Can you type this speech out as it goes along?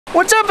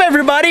What's up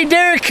everybody,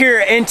 Derek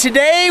here, and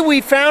today we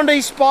found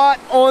a spot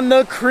on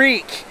the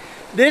creek.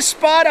 This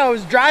spot, I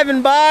was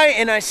driving by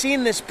and I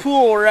seen this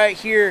pool right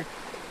here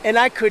and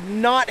I could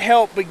not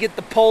help but get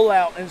the pole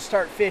out and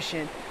start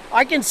fishing.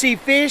 I can see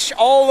fish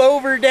all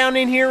over down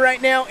in here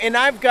right now, and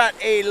I've got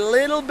a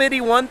little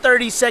bitty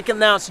 1/32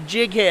 ounce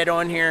jig head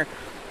on here.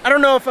 I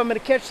don't know if I'm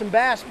gonna catch some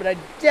bass, but I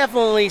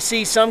definitely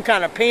see some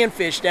kind of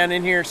panfish down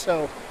in here,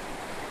 so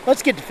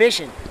let's get to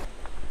fishing.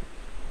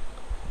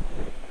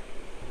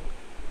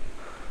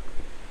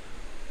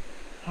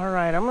 All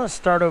right, I'm gonna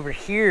start over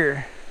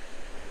here.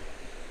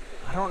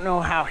 I don't know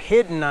how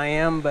hidden I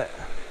am, but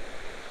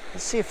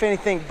let's see if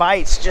anything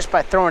bites just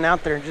by throwing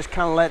out there and just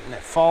kind of letting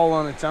it fall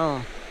on its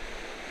own.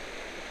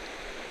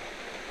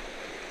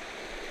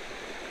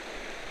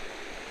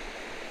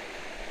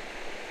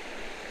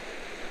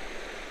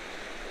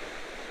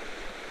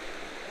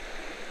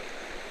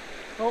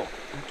 Oh,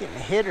 I'm getting a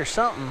hit or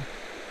something.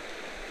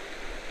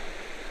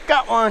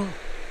 Got one.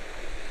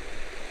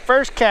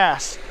 First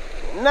cast.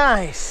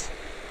 Nice.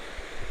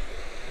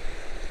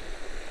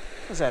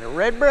 Was that a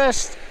red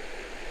breast?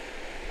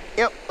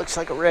 Yep, looks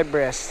like a red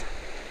breast.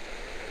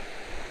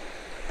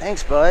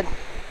 Thanks, bud.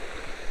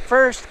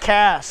 First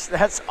cast,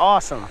 that's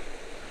awesome.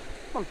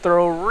 I'm gonna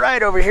throw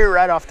right over here,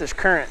 right off this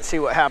current, and see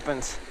what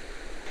happens.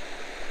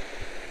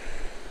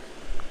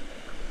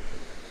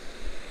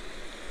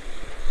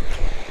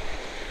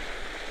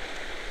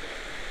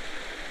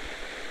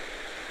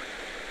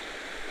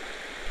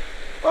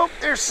 Oh,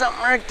 there's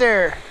something right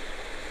there.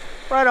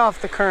 Right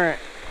off the current.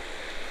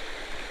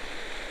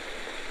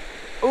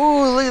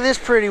 Ooh, look at this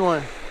pretty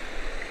one.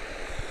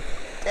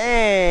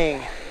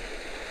 Dang.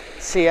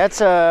 Let's see, that's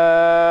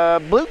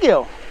a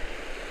bluegill.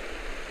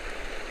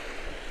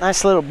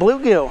 Nice little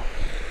bluegill.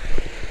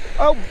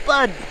 Oh,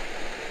 bud.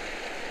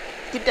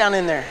 Get down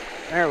in there.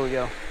 There we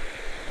go.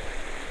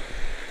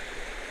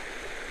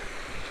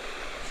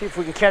 See if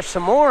we can catch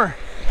some more.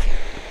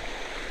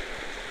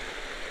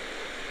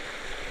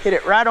 Hit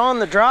it right on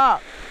the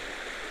drop.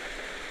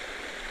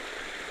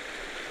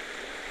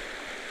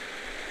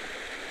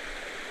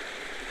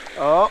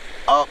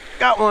 Oh,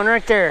 got one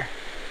right there.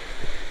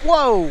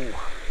 Whoa.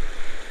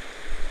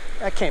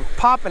 That came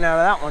popping out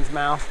of that one's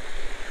mouth.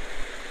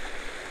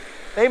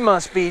 They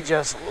must be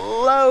just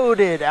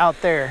loaded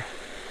out there.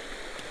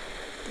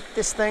 Get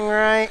this thing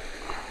right.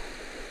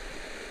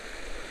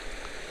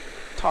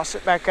 Toss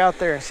it back out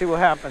there and see what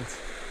happens.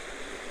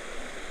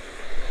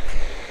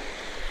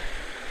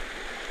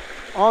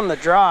 On the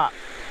drop.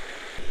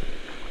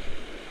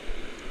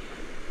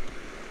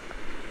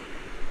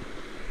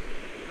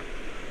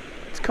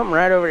 Come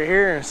right over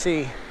here and see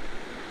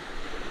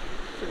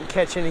if we can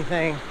catch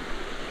anything.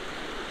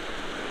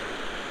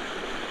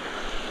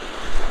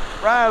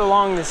 Right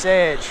along this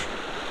edge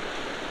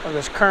of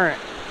this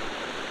current.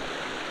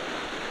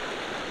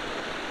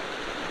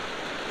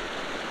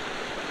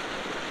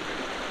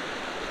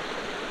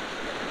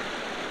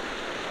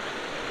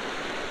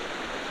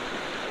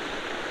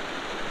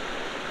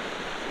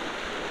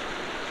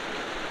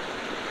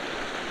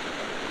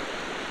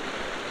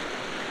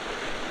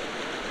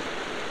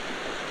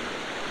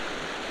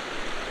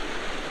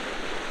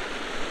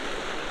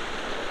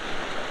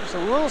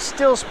 There's a little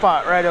still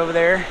spot right over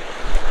there.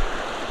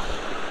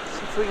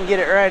 See if we can get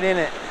it right in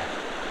it.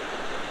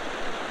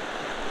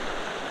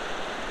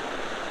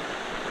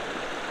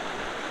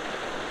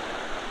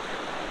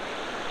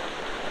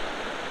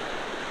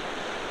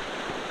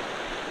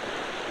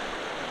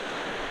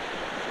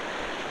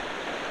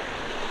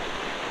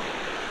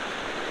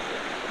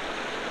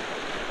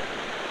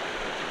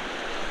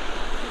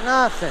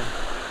 Nothing.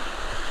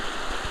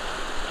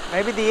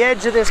 Maybe the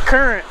edge of this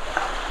current.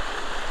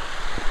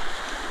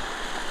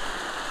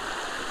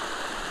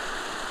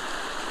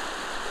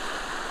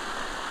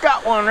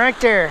 Got one right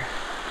there.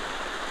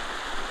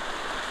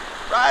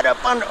 Right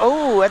up under.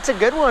 Oh, that's a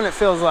good one, it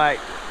feels like.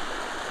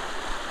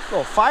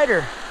 Little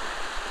fighter.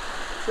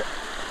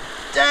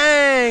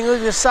 Dang, look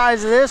at the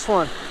size of this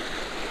one.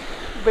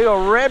 Big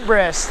old red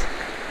breast.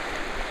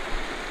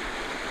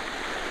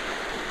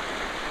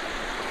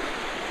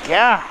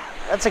 Yeah,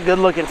 that's a good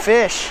looking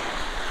fish.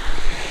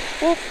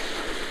 Whoop.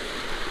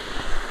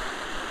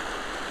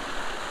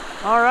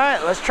 All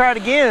right, let's try it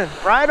again.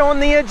 Right on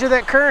the edge of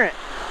that current.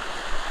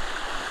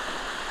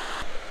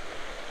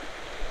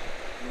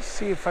 Let's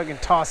see if I can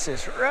toss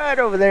this right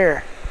over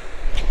there.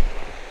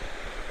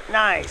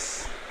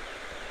 Nice.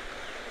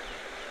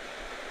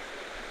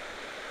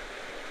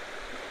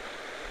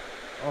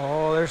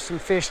 Oh, there's some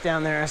fish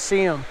down there. I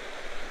see them.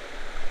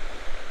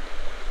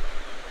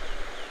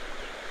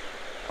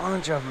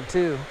 Bunch of them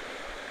too.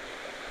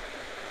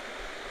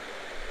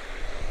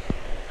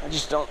 I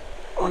just don't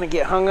want to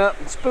get hung up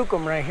and spook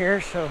them right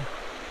here, so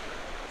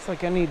it's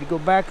like I need to go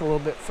back a little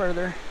bit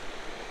further.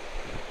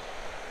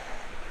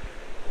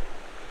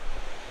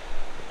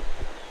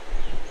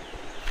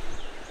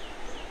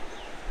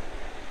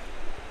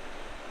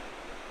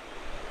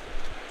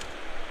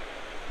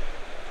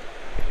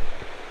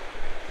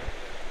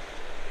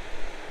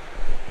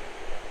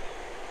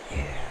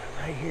 Yeah,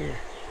 right here.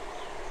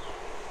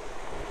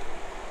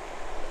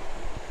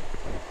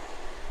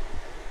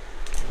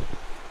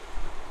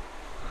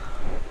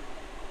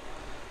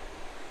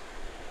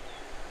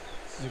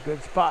 a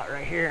good spot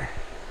right here.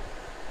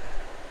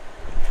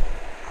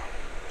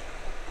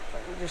 If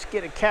I can just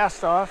get a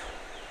cast off.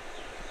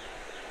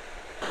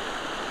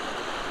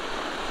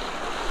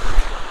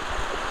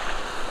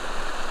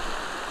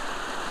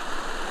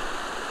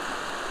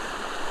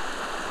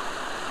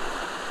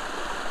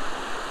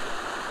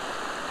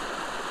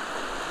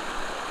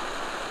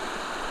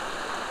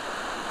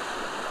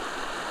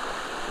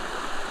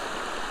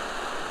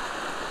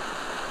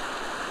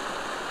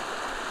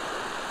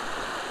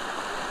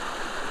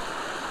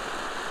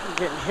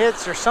 Getting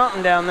hits or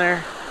something down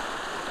there.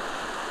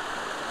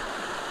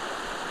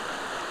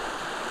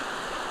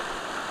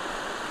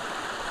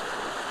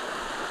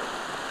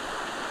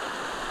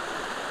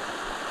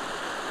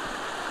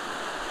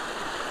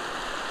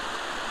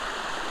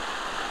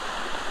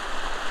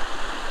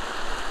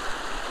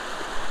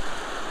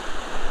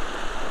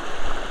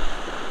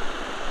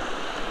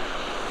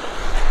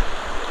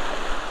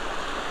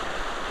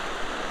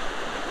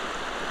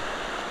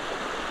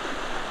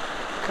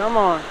 Come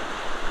on.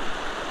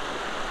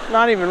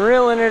 Not even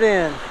reeling it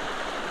in.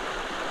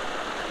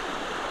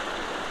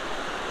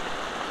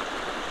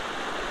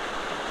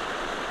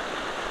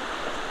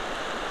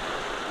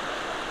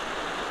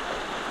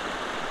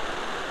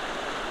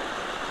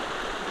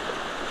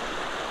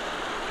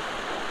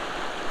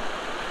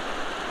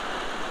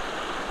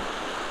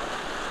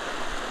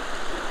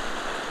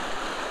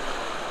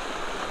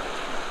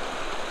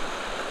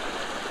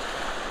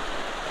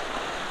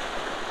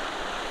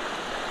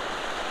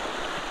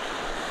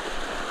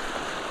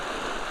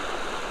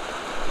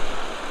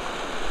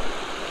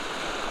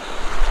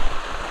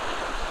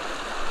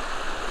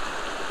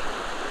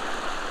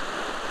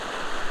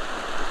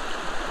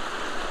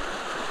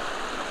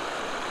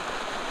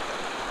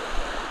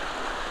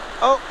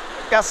 Oh,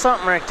 got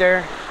something right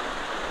there.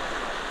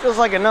 Feels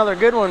like another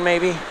good one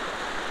maybe.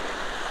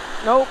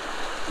 Nope,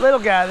 little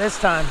guy this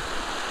time.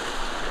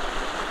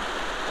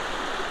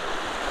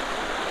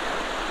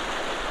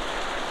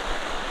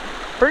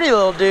 Pretty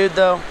little dude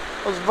though,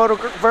 those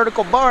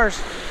vertical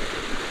bars.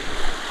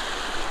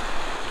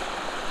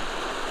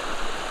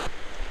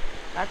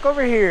 Back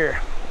over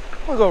here.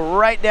 We'll go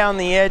right down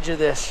the edge of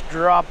this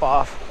drop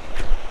off.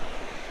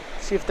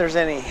 See if there's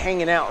any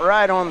hanging out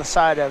right on the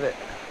side of it.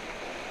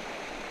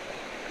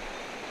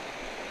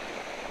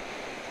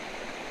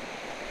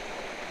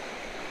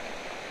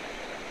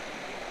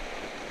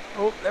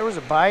 Oh, there was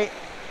a bite.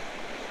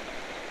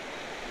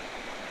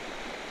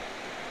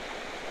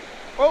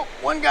 Oh,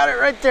 one got it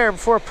right there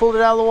before I pulled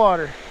it out of the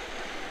water.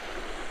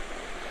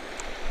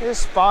 This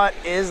spot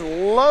is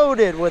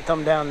loaded with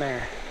them down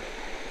there.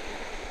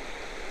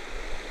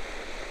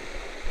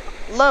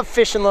 Love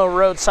fishing little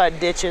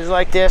roadside ditches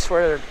like this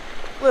where there are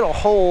little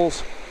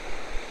holes.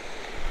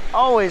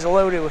 Always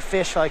loaded with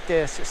fish like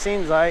this, it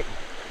seems like.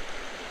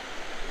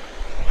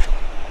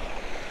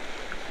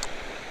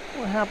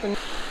 What happened?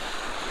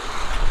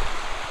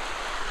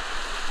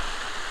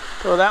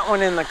 Throw that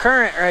one in the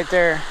current right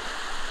there.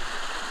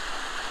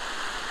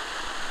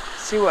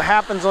 See what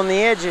happens on the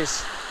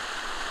edges.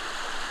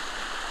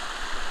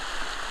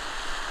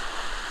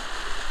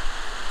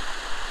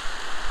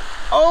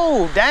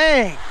 Oh,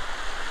 dang.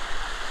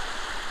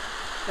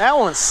 That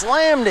one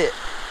slammed it.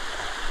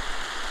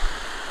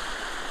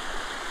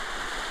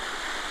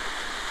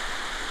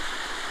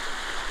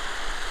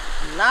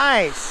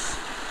 Nice.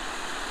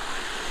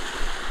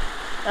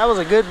 That was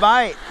a good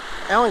bite.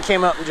 That one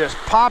came up and just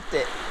popped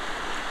it.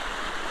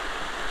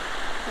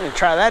 I'm gonna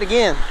try that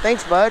again.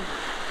 Thanks, bud.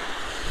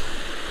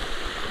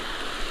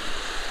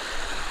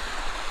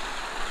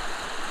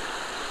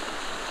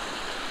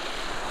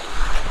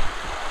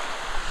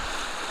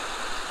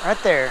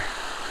 Right there.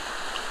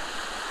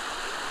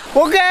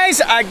 Well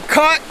guys, I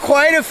caught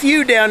quite a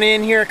few down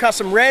in here. I caught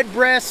some red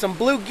breast, some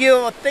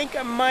bluegill. I think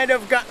I might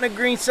have gotten a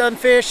green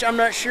sunfish, I'm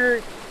not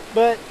sure.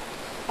 But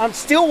I'm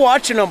still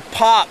watching them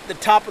pop the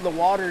top of the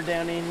water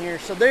down in here.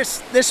 So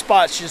this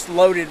spot's just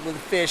loaded with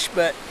fish,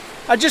 but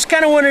I just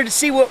kind of wanted to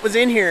see what was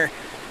in here.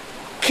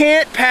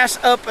 Can't pass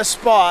up a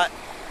spot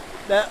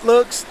that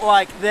looks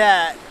like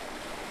that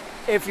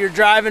if you're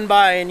driving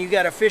by and you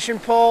got a fishing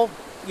pole.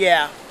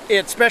 Yeah,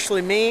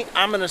 especially me,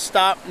 I'm gonna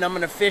stop and I'm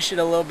gonna fish it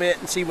a little bit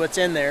and see what's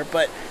in there.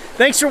 But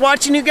thanks for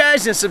watching, you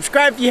guys, and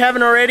subscribe if you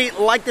haven't already.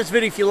 Like this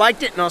video if you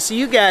liked it, and I'll see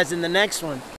you guys in the next one.